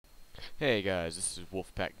Hey guys, this is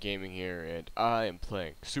Wolfpack Gaming here, and I am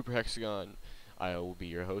playing Super Hexagon. I will be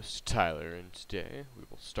your host, Tyler, and today we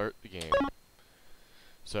will start the game.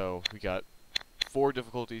 So, we got 4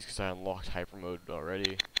 difficulties because I unlocked Hyper Mode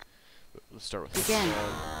already. But let's start with Hexagon.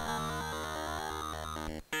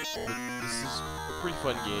 This is a pretty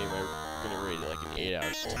fun game. I'm going to rate it like an 8 out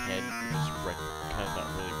of 10, which is kind of not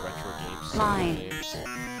really retro games, games.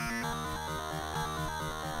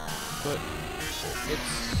 But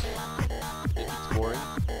it's boring.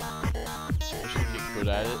 You should get good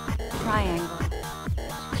at it. Triangle.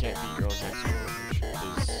 You can't beat your own hexagon, which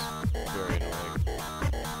is very annoying.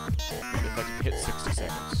 If I can hit 60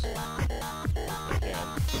 seconds, I can.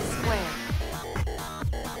 Square.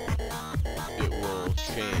 It will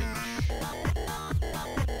change.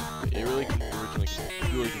 It really originally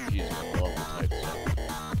really confused me on the level type stuff.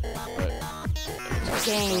 But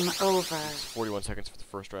game over. It's 41 seconds for the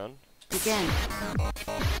first round. Begin.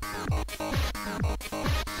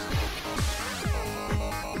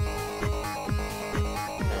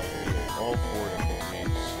 All 4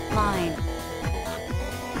 difficulties. Line.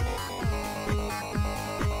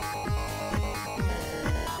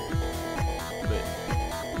 But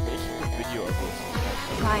making a video of this is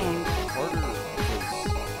actually Triangle. harder because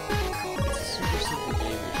it's a super simple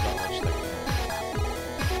game. There's not much that can happen.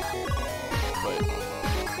 But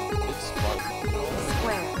it's fun.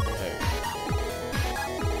 Square. Okay.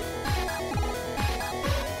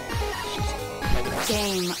 It's just kind of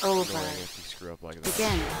game over. If you screw up like that.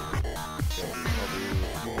 Begin. So I'll do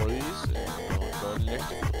a few more of these and I'll go on to the next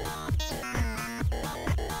difficulty.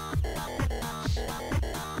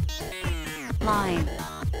 Line.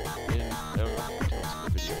 And I don't know if you can tell this in the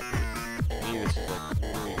video, but to me this is like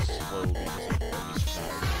really slow because I'm used to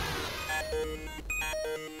tired.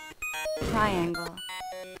 Triangle.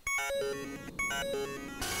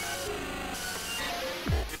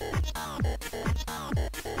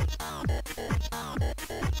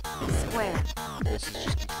 Square. This is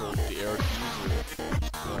just controlled with the arrow keys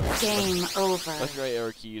or game over. left and right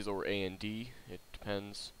arrow keys or A and D. It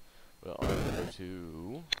depends. Well, I'm gonna go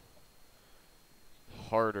to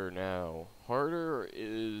harder now. Harder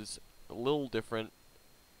is a little different,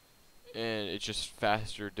 and it's just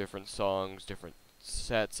faster, different songs, different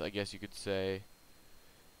sets, I guess you could say.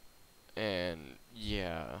 And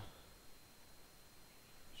yeah.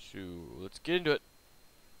 Shoo, let's get into it.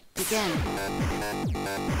 Begin.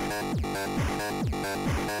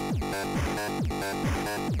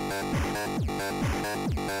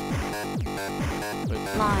 But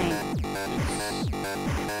Line.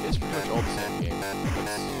 It's pretty much all the same game. It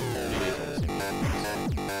is all the same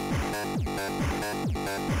game.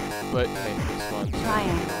 But hey, it's fun.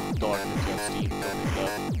 Triangle. $1.50 on Steam. Go pick it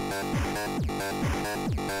up.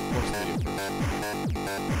 Watch the video first.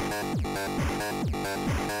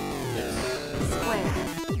 Square.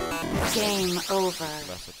 Game over.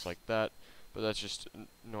 Mess ups like that, but that's just a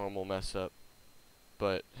normal mess up.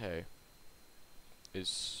 But hey,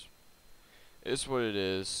 it's what it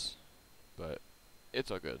is. But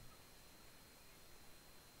it's all good.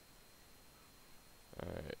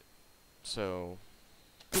 Alright, so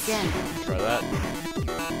Begin. try that.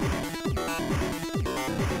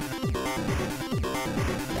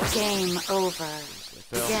 Game over.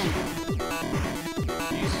 Begin.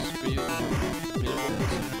 These videos have minimal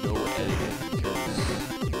to no editing because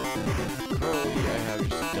currently I have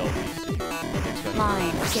just a Dell PC. Nothing special.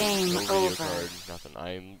 Line. Game No video over. card, nothing.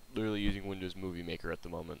 I'm literally using Windows Movie Maker at the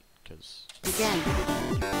moment because Begin.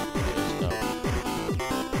 it's not.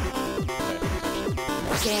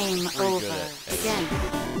 Game over. Begin.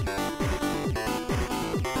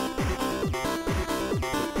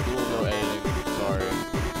 No editing. Sorry.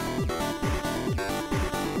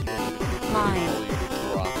 Line.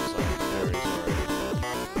 Drops. I'm very sorry.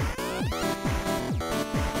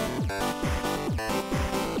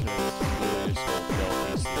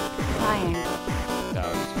 Triangle.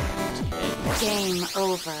 Game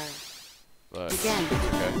over. But Begin. it's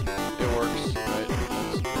okay. It works, right?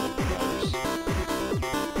 That's what matters.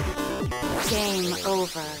 Game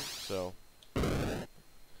over. So,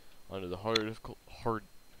 onto the hard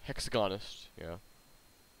hexagonist, yeah.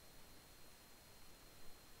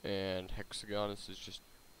 And hexagonist is just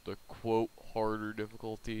the quote harder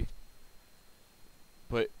difficulty,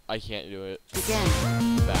 but I can't do it Begin.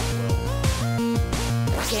 that well.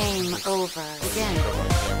 Game over. Begin.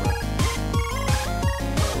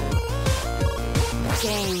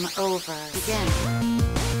 Game over. Begin.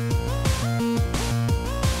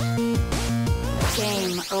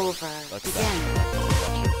 Game over. Begin.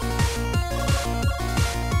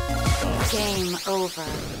 Game over.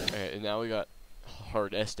 Alright, and now we got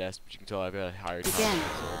hard S test, but you can tell I've got a higher time. Begin.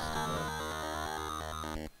 So let's do that.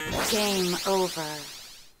 Game over.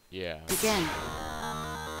 Yeah. Begin.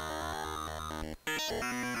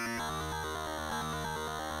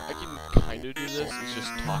 I can kind of do this. It's just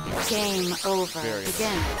talking. Game over. Very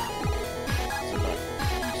Begin. So I'm not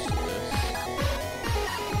used to this.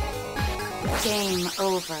 Game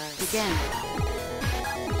over. Begin.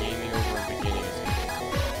 Gaming over and beginning is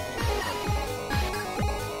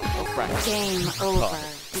oh crap. Game over.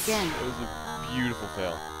 Begin. It was a beautiful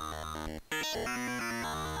fail.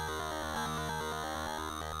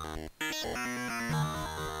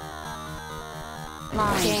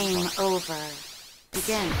 Line. Game over.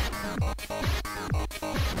 Begin.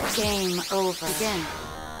 Game over. Begin.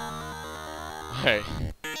 Hey.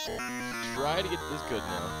 Try to get this good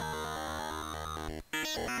now.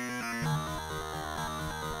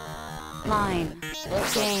 Line.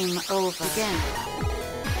 Game over. Begin.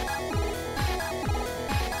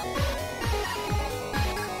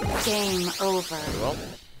 Game over. Well,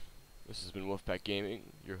 this has been Wolfpack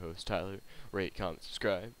Gaming, your host Tyler. Rate, comment,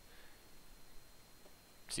 subscribe.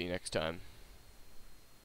 See you next time.